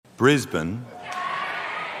Brisbane.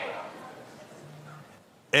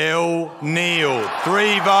 Neale,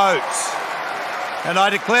 3 votes. And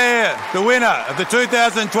I declare the winner of the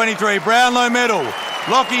 2023 Brownlow Medal,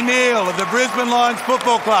 Lachie Neale of the Brisbane Lions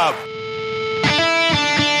Football Club.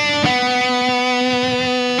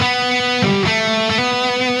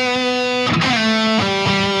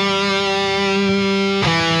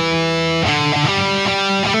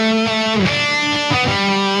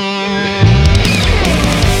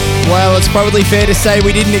 Well, it's probably fair to say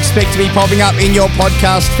we didn't expect to be popping up in your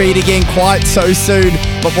podcast feed again quite so soon,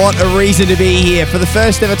 but what a reason to be here. For the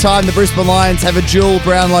first ever time, the Brisbane Lions have a dual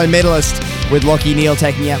Brownlow medalist, with Lachie Neale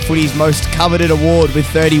taking out footy's most coveted award with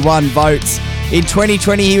 31 votes. In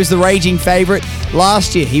 2020, he was the raging favourite.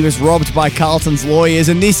 Last year, he was robbed by Carlton's lawyers,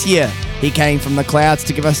 and this year, he came from the clouds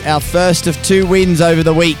to give us our first of 2 wins for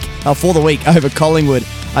the week over Collingwood,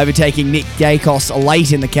 overtaking Nick Dacos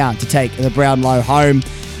late in the count to take the Brownlow home.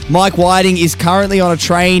 Mike Whiting is currently on a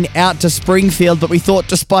train out to Springfield, but we thought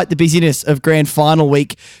despite the busyness of Grand Final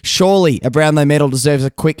week, surely a Brownlow medal deserves a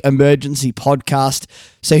quick emergency podcast.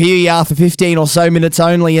 So here you are for 15 or so minutes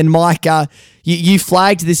only. And Mike, you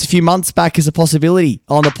flagged this a few months back as a possibility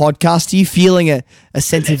on the podcast. Are you feeling a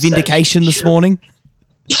sense of vindication this morning?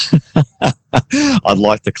 I'd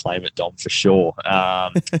like to claim it, Dom, for sure.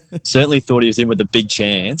 Certainly thought he was in with a big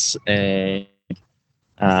chance,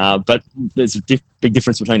 but there's a big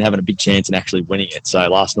difference between having a big chance and actually winning it. So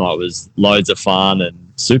last night was loads of fun and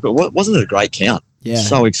super. Wasn't it a great count? Yeah.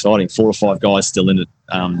 So exciting. 4 or 5 guys still in it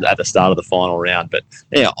at the start of the final round. But,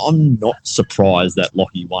 yeah, I'm not surprised that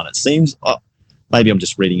Lachie won. It seems maybe I'm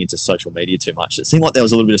just reading into social media too much. It seemed like there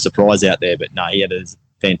was a little bit of surprise out there, but no, he had a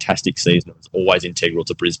fantastic season. It was always integral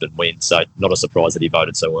to Brisbane win, so not a surprise that he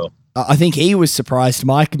voted so well. I think he was surprised,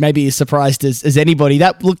 Mike. Maybe as surprised as anybody.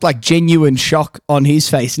 That looked like genuine shock on his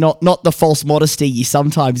face, not the false modesty you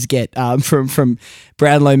sometimes get from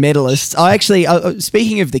Brownlow medalists. I actually,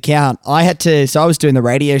 speaking of the count, I was doing the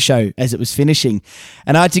radio show as it was finishing,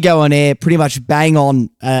 and I had to go on air pretty much bang on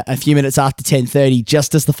a few minutes after 10:30,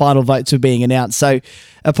 just as the final votes were being announced. So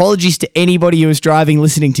apologies to anybody who was driving,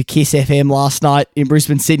 listening to Kiss FM last night in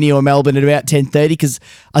Brisbane, Sydney or Melbourne at about 10:30, because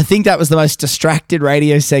I think that was the most distracted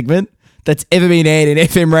radio segment that's ever been aired in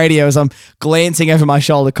FM radio, as I'm glancing over my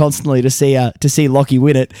shoulder constantly to see Lachie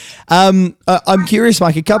win it. I'm curious,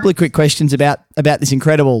 Mike, a couple of quick questions about this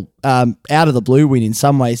incredible out of the blue win in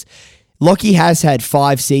some ways. Lachie has had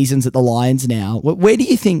 5 seasons at the Lions now. Where do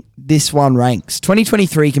you think this one ranks?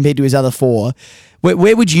 2023 compared to his other 4.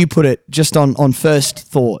 Where would you put it just on first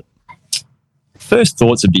thought? First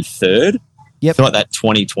thoughts would be third. Yep. I feel like that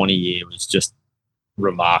 2020 year was just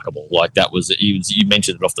remarkable. Like you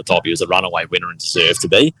mentioned it off the top, he was a runaway winner and deserved to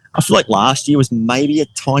be. I feel like last year was maybe a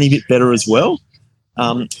tiny bit better as well.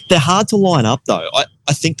 They're hard to line up though.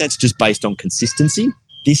 I think that's just based on consistency.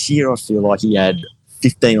 This year I feel like he had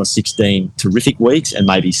 15 or 16 terrific weeks and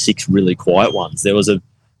maybe 6 really quiet ones. There was a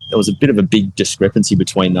bit of a big discrepancy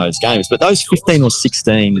between those games, but those 15 or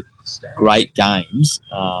 16 great games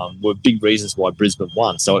were big reasons why Brisbane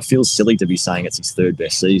won. So it feels silly to be saying it's his 3rd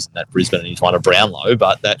best season at Brisbane and he's won a Brownlow,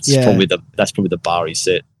 but that's probably the bar he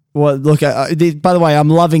set. Well, look, by the way, I'm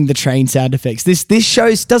loving the train sound effects.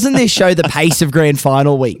 Doesn't this show the pace of Grand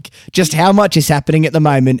Final week? Just how much is happening at the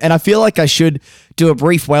moment? And I feel like I should do a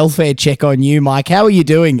brief welfare check on you, Mike. How are you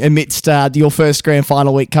doing amidst your first Grand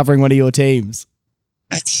Final week covering one of your teams?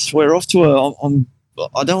 We're off to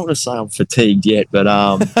I don't want to say I'm fatigued yet, but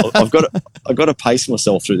I've got to pace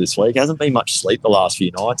myself through this week. Hasn't been much sleep the last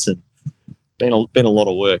few nights and been a lot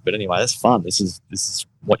of work. But anyway, that's fun. This is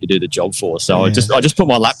what you do the job for. So yeah. I just put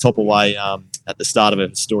my laptop away at the start of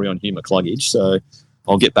a story on Hugh McCluggage. So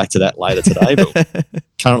I'll get back to that later today. But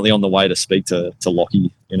currently on the way to speak to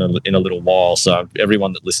Lachie in a little while. So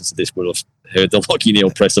everyone that listens to this would have heard the Lachie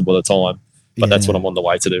Neale presser by the time. But that's what I'm on the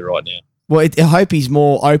way to do right now. Well, I hope he's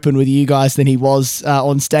more open with you guys than he was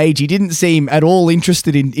on stage. He didn't seem at all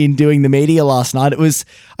interested in doing the media last night.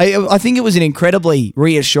 I think it was an incredibly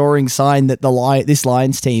reassuring sign that this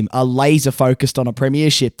Lions team are laser focused on a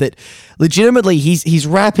premiership, that legitimately he's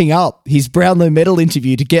wrapping up his Brownlow medal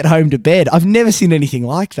interview to get home to bed. I've never seen anything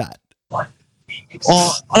like that.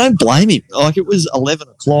 I don't blame him. Like, it was 11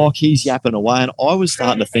 o'clock, he's yapping away, and I was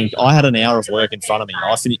starting to think I had an hour of work in front of me.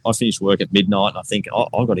 I finished work at midnight, and I think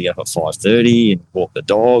I've got to get up at 5:30 and walk the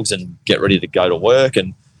dogs and get ready to go to work.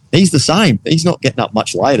 And he's the same. He's not getting up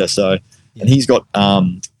much later. So, and he's got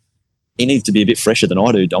he needs to be a bit fresher than I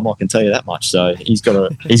do, Dom. I can tell you that much. So he's got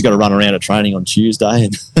to run around a training on Tuesday,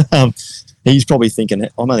 and he's probably thinking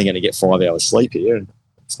I'm only going to get 5 hours sleep here, and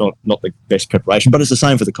it's not the best preparation. But it's the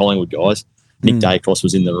same for the Collingwood guys. Nick Dacos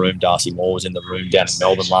was in the room. Darcy Moore was in the room down in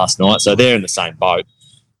Melbourne last night. So they're in the same boat.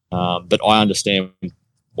 But I understand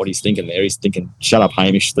what he's thinking there. He's thinking, shut up,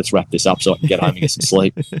 Hamish, let's wrap this up so I can get home and get some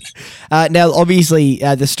sleep. Now, obviously,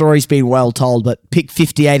 the story's been well told, but pick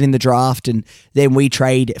 58 in the draft, and then we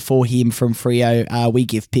trade for him from Freo. We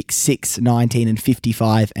give pick 6, 19 and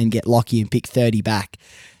 55 and get Lachie and pick 30 back.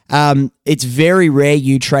 It's very rare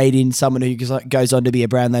you trade in someone who goes on to be a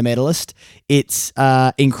Brownlow medalist. It's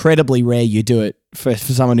incredibly rare you do it for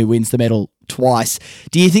someone who wins the medal twice.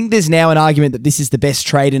 Do you think there's now an argument that this is the best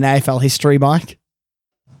trade in AFL history, Mike?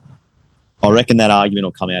 I reckon that argument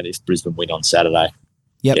will come out if Brisbane win on Saturday.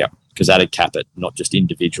 Yep. Yeah, because that'd cap it, not just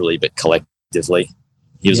individually, but collectively.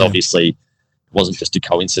 He was obviously, it wasn't just a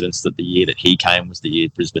coincidence that the year that he came was the year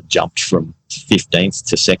Brisbane jumped from 15th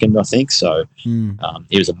to 2nd, I think. So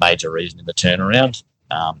he was a major reason in the turnaround.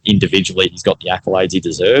 Individually, he's got the accolades he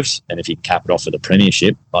deserves, and if he cap it off for the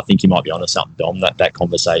premiership, I think he might be onto something, Dom. That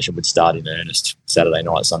conversation would start in earnest Saturday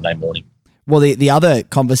night, Sunday morning. Well, the other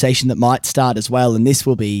conversation that might start as well, and this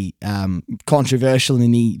will be controversial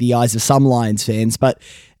in the eyes of some Lions fans, but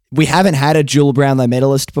we haven't had a dual Brownlow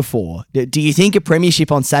medalist before. Do you think a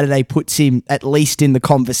premiership on Saturday puts him at least in the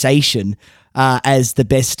conversation as the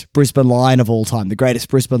best Brisbane Lion of all time, the greatest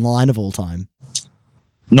Brisbane Lion of all time?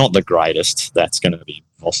 Not the greatest. That's going to be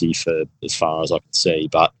Mossy for as far as I can see.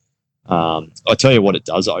 But I tell you what it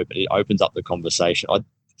does open. It opens up the conversation.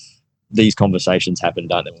 These conversations happen,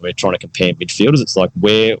 don't they, when we're trying to compare midfielders? It's like,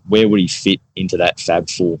 where would he fit into that Fab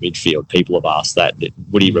Four midfield? People have asked that.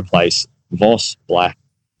 Would he replace Voss, Black,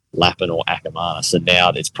 Lappin or Akamana? So now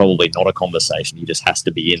it's probably not a conversation. He just has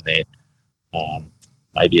to be in there.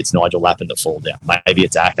 Maybe it's Nigel Lappin that falls out. Maybe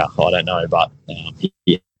it's Aka. I don't know. But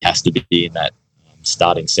he has to be in that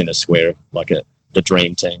starting centre square, like the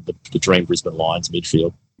dream team, the dream Brisbane Lions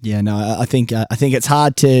midfield. Yeah, no, I think it's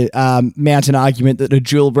hard to mount an argument that a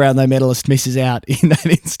dual Brownlow medalist misses out in that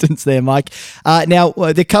instance there, Mike. Now, there are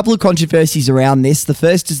a couple of controversies around this. The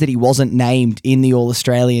first is that he wasn't named in the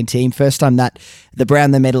All-Australian team. First time that the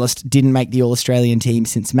Brownlow medalist didn't make the All-Australian team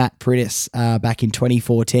since Matt Prittis back in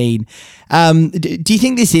 2014. Do you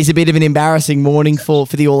think this is a bit of an embarrassing morning for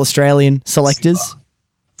the All-Australian selectors?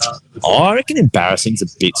 I reckon embarrassing's a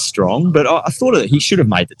bit strong, but I thought that he should have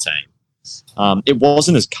made the team. It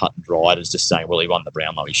wasn't as cut and dried as just saying, well, he won the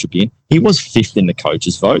Brownlow, he should be in. He was 5th in the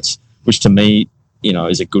coaches' votes, which to me,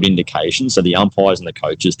 is a good indication. So the umpires and the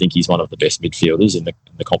coaches think he's one of the best midfielders in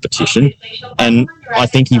the competition. And I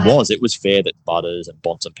think he was. It was fair that Butters and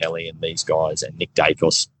Bontempelli and these guys and Nick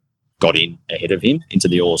Dacos got in ahead of him into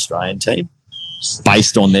the All-Australian team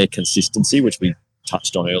based on their consistency, which we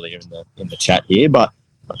touched on earlier in the chat here. But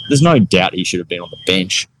there's no doubt he should have been on the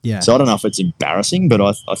bench. Yeah. So I don't know if it's embarrassing, but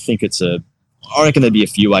I think I reckon there'd be a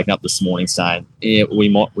few waking up this morning saying, yeah, we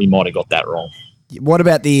might have got that wrong. What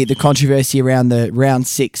about the controversy around the round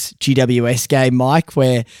 6 GWS game, Mike,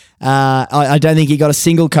 where I don't think he got a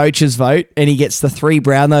single coach's vote and he gets the 3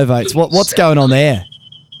 Brownlow votes? What's going on there?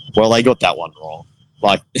 Well, they got that one wrong.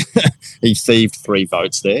 Like, he thieved 3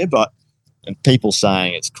 votes there, and people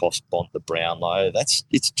saying it's cost Bont the Brownlow,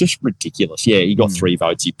 it's just ridiculous. Yeah, he got 3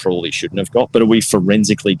 votes he probably shouldn't have got, but are we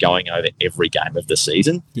forensically going over every game of the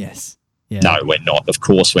season? Yes. Yeah. No, we're not. Of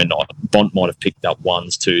course we're not. Bont might have picked up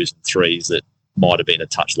 1s, 2s and 3s that might have been a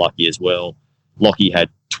touch lucky as well. Lachie had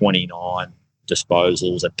 29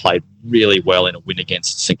 disposals and played really well in a win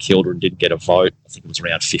against St Kilda and didn't get a vote. I think it was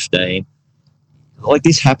around 15. Like,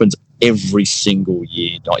 this happens every single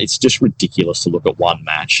year. It's just ridiculous to look at one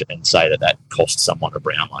match and say that cost someone a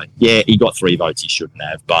Brownlow. Yeah, he got 3 votes he shouldn't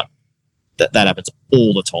have, but that happens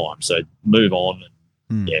all the time. So move on.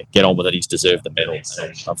 Yeah, get on with it. He's deserved the medal.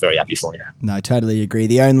 And I'm very happy for him. No, totally agree.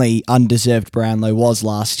 The only undeserved Brownlow was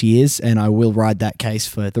last year's, and I will ride that case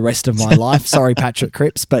for the rest of my life. Sorry, Patrick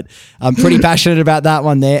Cripps, but I'm pretty passionate about that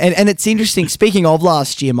one there. And it's interesting. Speaking of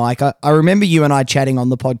last year, Mike, I remember you and I chatting on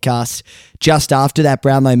the podcast just after that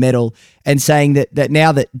Brownlow medal and saying that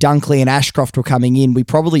now that Dunkley and Ashcroft were coming in, we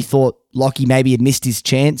probably thought Lachie maybe had missed his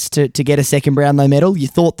chance to get a second Brownlow medal. You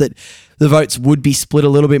thought that the votes would be split a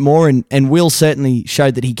little bit more, and Will certainly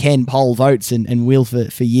showed that he can poll votes and will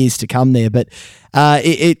for years to come there. But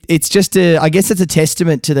it's just I guess it's a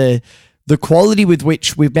testament to the quality with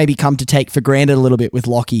which we've maybe come to take for granted a little bit with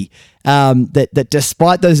Lachie, that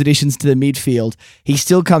despite those additions to the midfield, he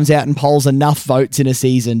still comes out and polls enough votes in a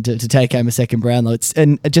season to take home a second Brownlow. It's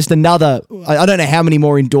just another, I don't know how many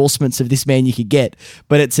more endorsements of this man you could get,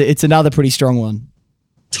 but it's another pretty strong one.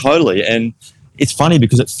 Totally. And it's funny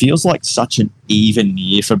because it feels like such an even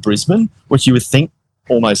year for Brisbane, which you would think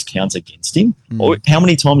almost counts against him. Or how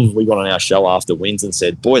many times have we got on our show after wins and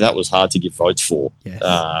said, boy, that was hard to give votes for? Yes.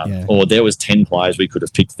 Or there was 10 players we could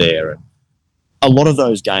have picked there. And a lot of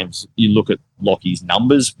those games, you look at Lachie's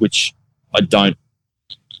numbers, which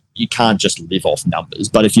you can't just live off numbers.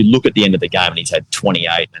 But if you look at the end of the game and he's had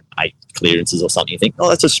 28 and 8 clearances or something, you think, oh,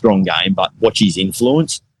 that's a strong game, but watch his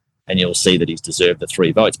influence and you'll see that he's deserved the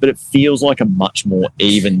 3 votes. But it feels like a much more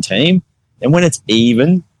even team. And when it's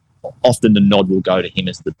even, often the nod will go to him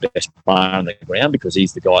as the best player on the ground because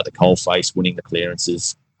he's the guy at the coalface winning the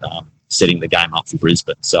clearances, setting the game up for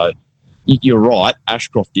Brisbane. So you're right,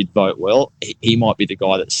 Ashcroft did vote well. He might be the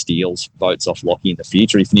guy that steals votes off Lachie in the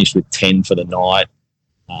future. He finished with 10 for the night.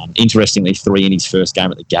 Interestingly, 3 in his first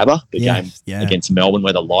game at the Gabba, the game against Melbourne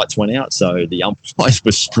where the lights went out. So the umpires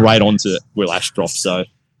were straight on to Will Ashcroft. So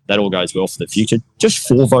that all goes well for the future. Just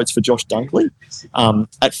 4 votes for Josh Dunkley.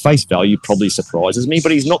 At face value, probably surprises me,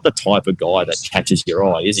 but he's not the type of guy that catches your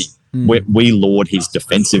eye, is he? We laud his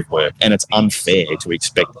defensive work, and it's unfair to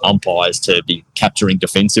expect umpires to be capturing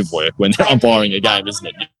defensive work when they're umpiring a game, isn't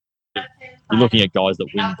it? You're looking at guys that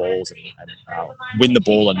win balls and win the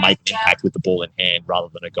ball and make an impact with the ball in hand rather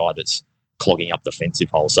than a guy that's clogging up defensive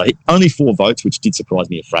holes. So only 4 votes, which did surprise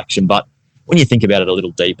me a fraction. But when you think about it a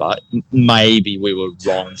little deeper, maybe we were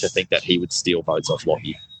wrong to think that he would steal votes off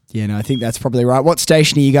Lachie. Yeah, no, I think that's probably right. What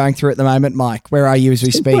station are you going through at the moment, Mike? Where are you as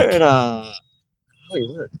we speak? We're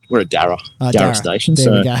at Darra Station.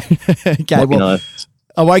 There we go. Okay, well,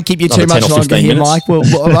 I won't keep you too Another 10 much or longer 15 here, minutes. Mike.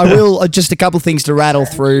 Well, I will just a couple of things to rattle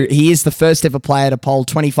through. He is the first ever player to poll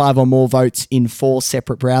 25 or more votes in 4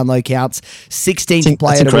 separate Brownlow counts. 16th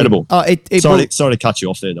player. That's incredible. Sorry to cut you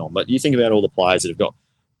off there, Don, but you think about all the players that have got.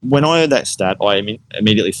 When I heard that stat, I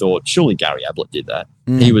immediately thought, surely Gary Ablett did that.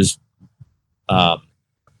 He was a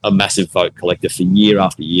massive vote collector for year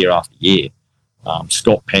after year after year.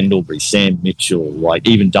 Scott Pendlebury, Sam Mitchell, like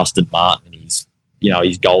even Dustin Martin,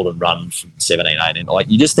 his golden run from 17, 18. Like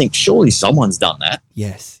you just think, surely someone's done that.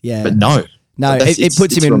 Yes, yeah. But no. No, it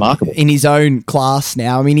puts him remarkable. in his own class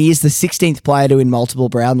now. I mean, he is the 16th player to win multiple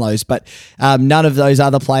Brownlows, but none of those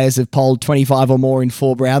other players have polled 25 or more in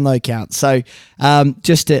 4 Brownlow counts. So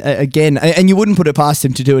again, and you wouldn't put it past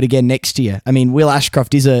him to do it again next year. I mean, Will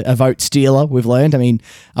Ashcroft is a vote stealer, we've learned. I mean,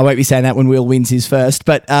 I won't be saying that when Will wins his first,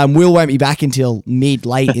 but Will won't be back until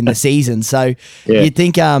late in the season. So you'd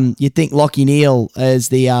think Lachie Neale as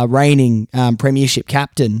the reigning premiership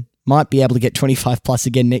captain might be able to get 25 plus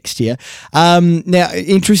again next year. Now,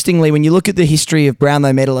 interestingly, when you look at the history of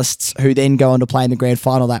Brownlow medalists who then go on to play in the grand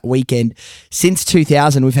final that weekend, since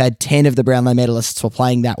 2000, we've had 10 of the Brownlow medalists for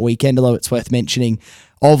playing that weekend, although it's worth mentioning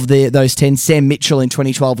of those 10, Sam Mitchell in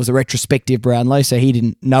 2012 was a retrospective Brownlow, so he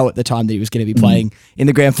didn't know at the time that he was going to be playing in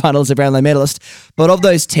the grand final as a Brownlow medalist. But of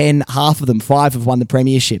those 10, half of them, 5 have won the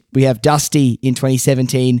premiership. We have Dusty in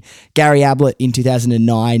 2017, Gary Ablett in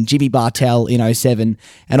 2009, Jimmy Bartell in 2007,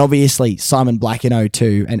 and obviously Simon Black in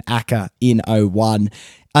 2002 and Acker in 2001.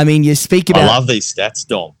 I mean, you speak about... I love these stats,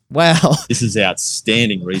 Dom. Wow. This is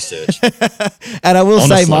outstanding research. And I will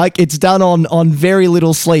say, Mike, it's done on very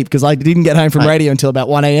little sleep because I didn't get home from radio until about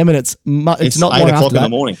 1 a.m. and it's not 8 long o'clock after in that. the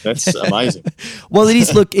morning. That's amazing. Well, it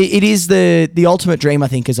is. Look, it is the ultimate dream, I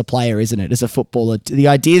think, as a player, isn't it? As a footballer, the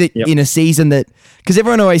idea that in a season that, because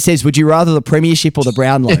everyone always says, would you rather the premiership or the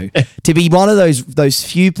Brownlow? To be one of those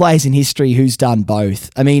few players in history who's done both.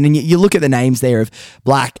 I mean, and you look at the names there of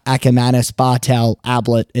Black, Ackermanis, Bartel,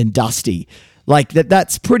 Ablett, and Dusty. Like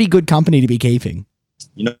that's pretty good company to be keeping.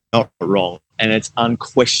 You're not wrong. And it's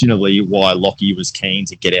unquestionably why Lachie was keen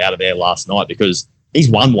to get out of there last night because he's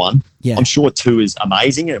won one. Yeah. I'm sure 2 is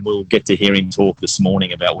amazing, and we'll get to hear him talk this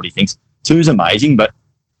morning about what he thinks. 2 is amazing, but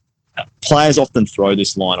players often throw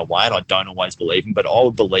this line away, and I don't always believe him, but I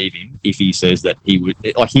would believe him if he says that he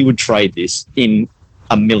would trade this in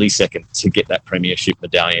a millisecond to get that premiership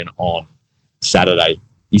medallion on Saturday.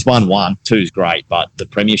 He's won 1, 2 is great, but the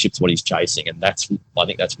premiership's what he's chasing, and I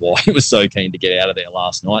think that's why he was so keen to get out of there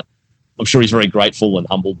last night. I'm sure he's very grateful and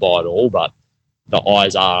humbled by it all, but the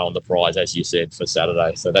eyes are on the prize, as you said, for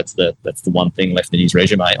Saturday. So that's the one thing left in his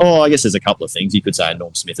resume. Oh, I guess there's a couple of things. You could say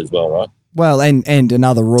Norm Smith as well, right? Well, and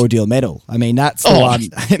another Raw Deal medal. I mean, that's the one.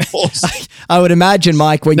 Of course. I would imagine,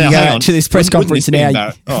 Mike, when you go out to this press conference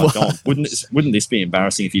now. God, wouldn't this be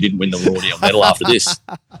embarrassing if you didn't win the Raw Deal medal after this?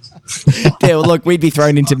 Yeah, well, look, we'd be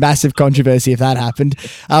thrown into massive controversy if that happened.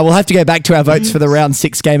 We'll have to go back to our votes for the round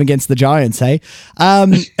 6 game against the Giants, hey? Yeah,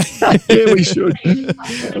 we should.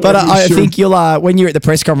 But I think you'll, when you're at the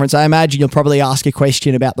press conference, I imagine you'll probably ask a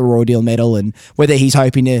question about the Raw Deal medal and whether he's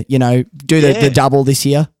hoping to, do the double this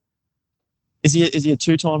year. Is he a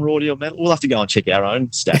two-time Raw Deal medal? We'll have to go and check our own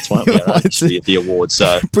stats, won't we? The awards.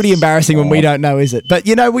 So pretty embarrassing when we don't know, is it? But,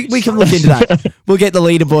 we can look into that. We'll get the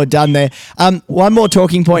leaderboard done there. One more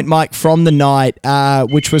talking point, Mike, from the night,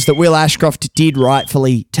 which was that Will Ashcroft did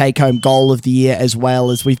rightfully take home goal of the year, as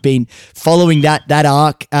well as we've been following that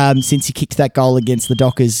arc since he kicked that goal against the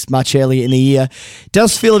Dockers much earlier in the year.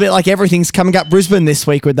 Does feel a bit like everything's coming up Brisbane this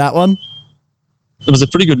week with that one. It was a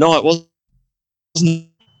pretty good night, wasn't it?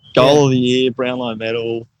 Goal of the year, Brownlow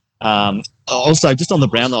Medal. Also, just on the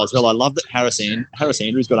Brownlow as well, I love that Harris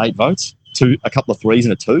Andrews got 8 votes, a couple of 3s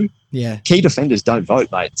and a 2. Yeah. Key defenders don't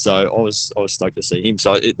vote, mate. So I was stoked to see him.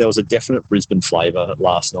 So there was a definite Brisbane flavour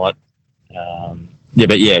last night.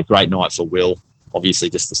 Great night for Will. Obviously,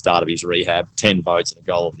 just the start of his rehab. 10 votes and a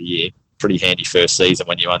goal of the year. Pretty handy first season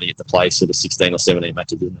when you only get to play sort of 16 or 17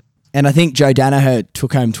 matches, isn't it? And I think Joe Danaher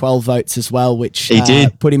took home 12 votes as well, which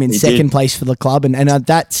put him in second place for the club. And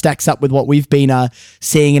that stacks up with what we've been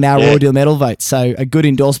seeing in our Raw Deal medal votes. So a good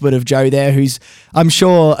endorsement of Joe there, who's, I'm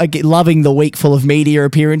sure, loving the week full of media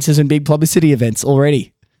appearances and big publicity events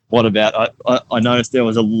already. What about, I noticed there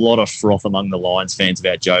was a lot of froth among the Lions fans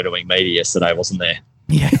about Joe doing media yesterday, wasn't there?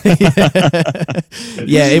 Yeah,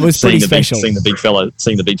 it was pretty special. Seeing the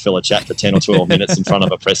big fella chat for 10 or 12 minutes in front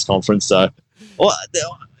of a press conference. So,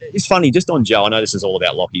 it's funny, just on Joe, I know this is all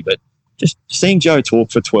about Lachie, but just seeing Joe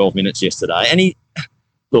talk for 12 minutes yesterday, and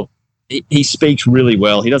he speaks really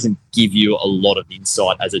well. He doesn't give you a lot of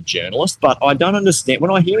insight as a journalist, but I don't understand, when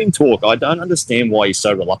I hear him talk, I don't understand why he's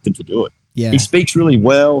so reluctant to do it. Yeah. He speaks really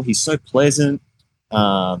well. He's so pleasant.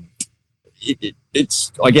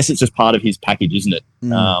 It's I guess it's just part of his package, isn't it?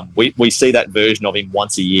 We see that version of him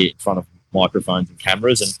once a year in front of microphones and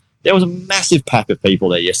cameras, and there was a massive pack of people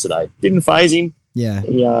there yesterday. Didn't faze him. Yeah.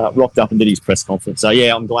 He rocked up and did his press conference. So,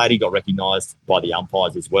 I'm glad he got recognised by the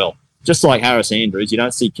umpires as well. Just like Harris Andrews, you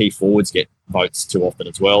don't see key forwards get votes too often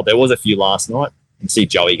as well. There was a few last night, and see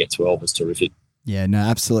Joey get 12 was terrific. Yeah, no,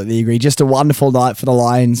 absolutely agree. Just a wonderful night for the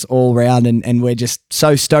Lions all round, and we're just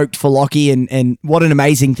so stoked for Lachie, and what an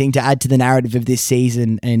amazing thing to add to the narrative of this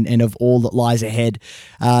season and of all that lies ahead,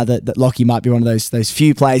 that Lachie might be one of those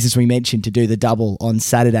few players, as we mentioned, to do the double on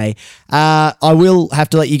Saturday. I will have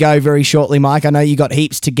to let you go very shortly, Mike. I know you got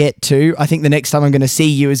heaps to get to. I think the next time I'm going to see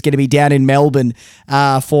you is going to be down in Melbourne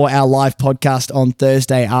for our live podcast on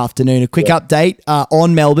Thursday afternoon. A quick update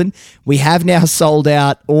on Melbourne. We have now sold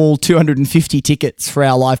out all 250 tickets for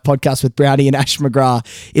our live podcast with Brownie and Ash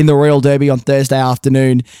McGrath in the Royal Derby on Thursday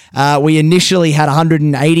afternoon. We initially had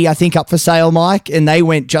 180, I think, up for sale, Mike, and they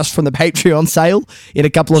went just from the Patreon sale in a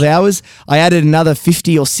couple of hours. I added another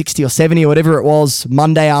 50 or 60 or 70 or whatever it was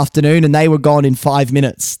Monday afternoon, and they were gone in 5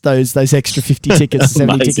 minutes, those extra 50 tickets,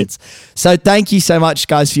 70 tickets. So thank you so much,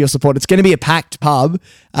 guys, for your support. It's going to be a packed pub,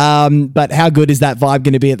 but how good is that vibe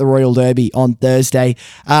going to be at the Royal Derby on Thursday?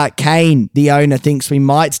 Kane, the owner, thinks we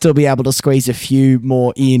might still be able to squeeze a few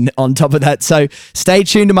more in on top of that. So stay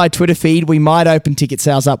tuned to my Twitter feed. We might open ticket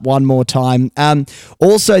sales up one more time.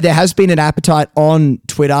 Also, there has been an appetite on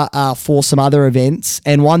Twitter for some other events.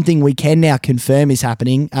 And one thing we can now confirm is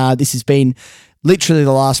happening. This has been literally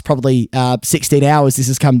the last probably 16 hours. This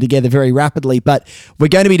has come together very rapidly, but we're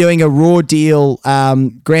going to be doing a Raw Deal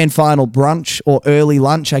grand final brunch, or early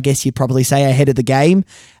lunch, I guess you'd probably say, ahead of the game.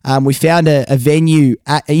 We found a venue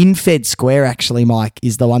in Fed Square, actually, Mike,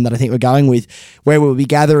 is the one that I think we're going with, where we'll be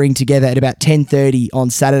gathering together at about 10:30 on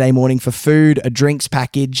Saturday morning for food, a drinks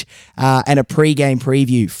package, and a pre-game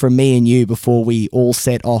preview from me and you before we all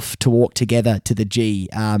set off to walk together to the G.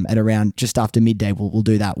 At around just after midday, we'll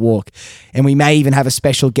do that walk. And we may even have a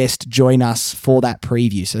special guest join us for that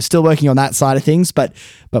preview. So still working on that side of things, but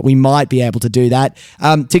we might be able to do that.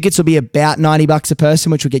 Tickets will be about $90 a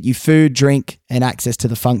person, which will get you food, drink, and access to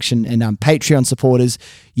the function. And Patreon supporters,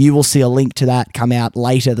 you will see a link to that come out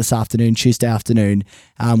later this afternoon, Tuesday afternoon,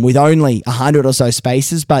 with only 100 or so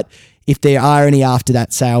spaces. But if there are any after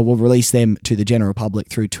that sale, we'll release them to the general public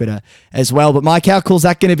through Twitter as well. But Mike, how cool is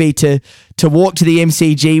that going to be to walk to the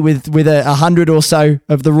MCG with 100 or so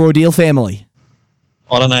of the Raw Deal family?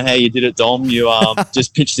 I don't know how you did it, Dom. You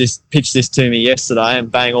just pitched this to me yesterday,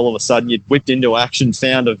 and bang, all of a sudden you'd whipped into action,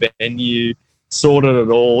 found a venue, sorted it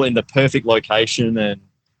all in the perfect location, and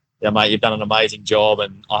yeah, mate, you've done an amazing job,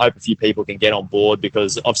 and I hope a few people can get on board,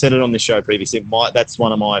 because I've said it on this show previously. That's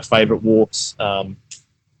one of my favourite walks. One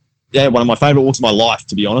of my favourite walks of my life,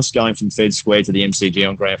 to be honest, going from Fed Square to the MCG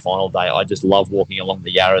on grand final day. I just love walking along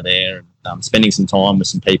the Yarra there and spending some time with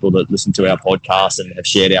some people that listen to our podcast and have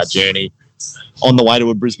shared our journey on the way to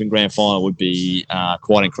a Brisbane grand final would be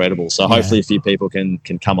quite incredible. So hopefully a few people can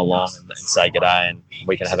come along and say g'day, and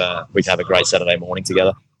we can have a great Saturday morning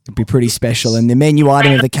together. It'd be pretty special. And the menu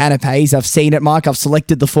item of the canapes, I've seen it, Mike. I've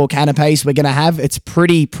selected the 4 canapes we're going to have. It's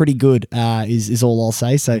pretty good, is all I'll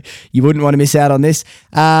say. So you wouldn't want to miss out on this.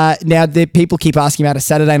 Now, the people keep asking about a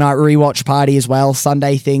Saturday night rewatch party as well,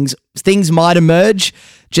 Sunday things. Things might emerge.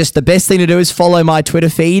 Just the best thing to do is follow my Twitter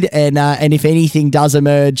feed, and if anything does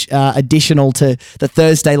emerge additional to the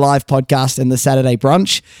Thursday live podcast and the Saturday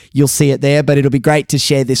brunch, you'll see it there. But it'll be great to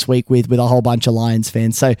share this week with a whole bunch of Lions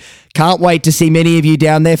fans. So can't wait to see many of you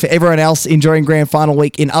down there. For everyone else enjoying grand final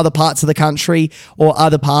week in other parts of the country or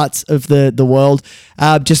other parts of the world,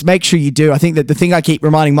 just make sure you do. I think that the thing I keep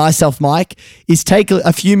reminding myself, Mike, is take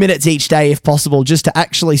a few minutes each day, if possible, just to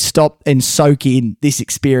actually stop and soak in this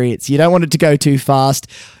experience. You don't want it to go too fast.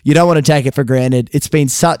 You don't want to take it for granted. It's been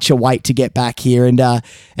such a wait to get back here. And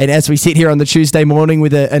as we sit here on the Tuesday morning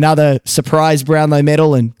with another surprise Brownlow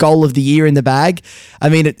medal and goal of the year in the bag, I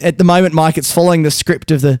mean, at the moment, Mike, it's following the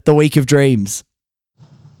script of the Week of Dreams.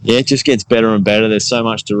 Yeah, it just gets better and better. There's so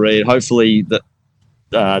much to read. Hopefully,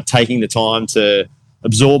 taking the time to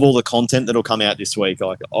absorb all the content that'll come out this week.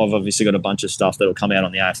 Like, I've obviously got a bunch of stuff that'll come out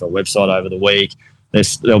on the AFL website over the week.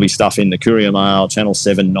 There'll be stuff in the Courier Mail, Channel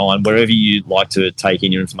 7, 9, wherever you like to take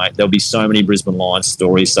in your information. There'll be so many Brisbane Lions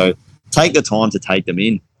stories. So take the time to take them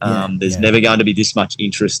in. There's never going to be this much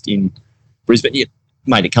interest in Brisbane. Yeah,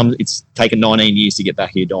 mate, it's taken 19 years to get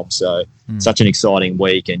back here, Dom. So such an exciting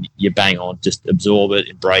week, and you bang on. Just absorb it,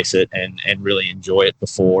 embrace it, and really enjoy it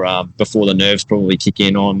before the nerves probably kick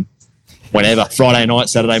in on whenever, Friday night,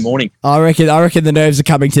 Saturday morning. I reckon the nerves are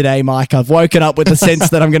coming today, Mike. I've woken up with the sense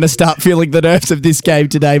that I'm going to start feeling the nerves of this game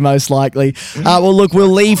today, most likely. Well, look, we'll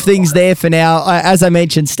leave things there for now. As I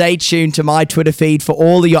mentioned, stay tuned to my Twitter feed for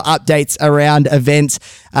all of your updates around events.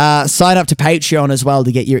 Sign up to Patreon as well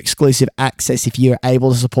to get your exclusive access if you're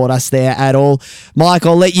able to support us there at all. Mike,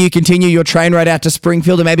 I'll let you continue your train ride out to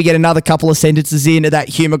Springfield and maybe get another couple of sentences into that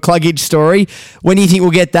Hugh McCluggage story. When do you think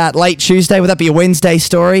we'll get that? Late Tuesday? Would that be a Wednesday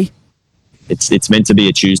story? It's meant to be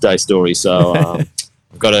a Tuesday story, so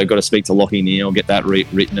I've got to speak to Lachie Neale, get that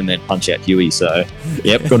written, and then punch out Huey. So,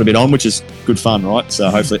 yep, got a bit on, which is good fun, right? So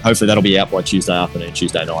hopefully that'll be out by Tuesday afternoon,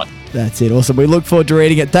 Tuesday night. That's it. Awesome. We look forward to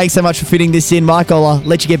reading it. Thanks so much for fitting this in, Mike. I'll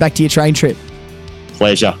let you get back to your train trip.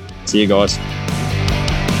 Pleasure. See you guys.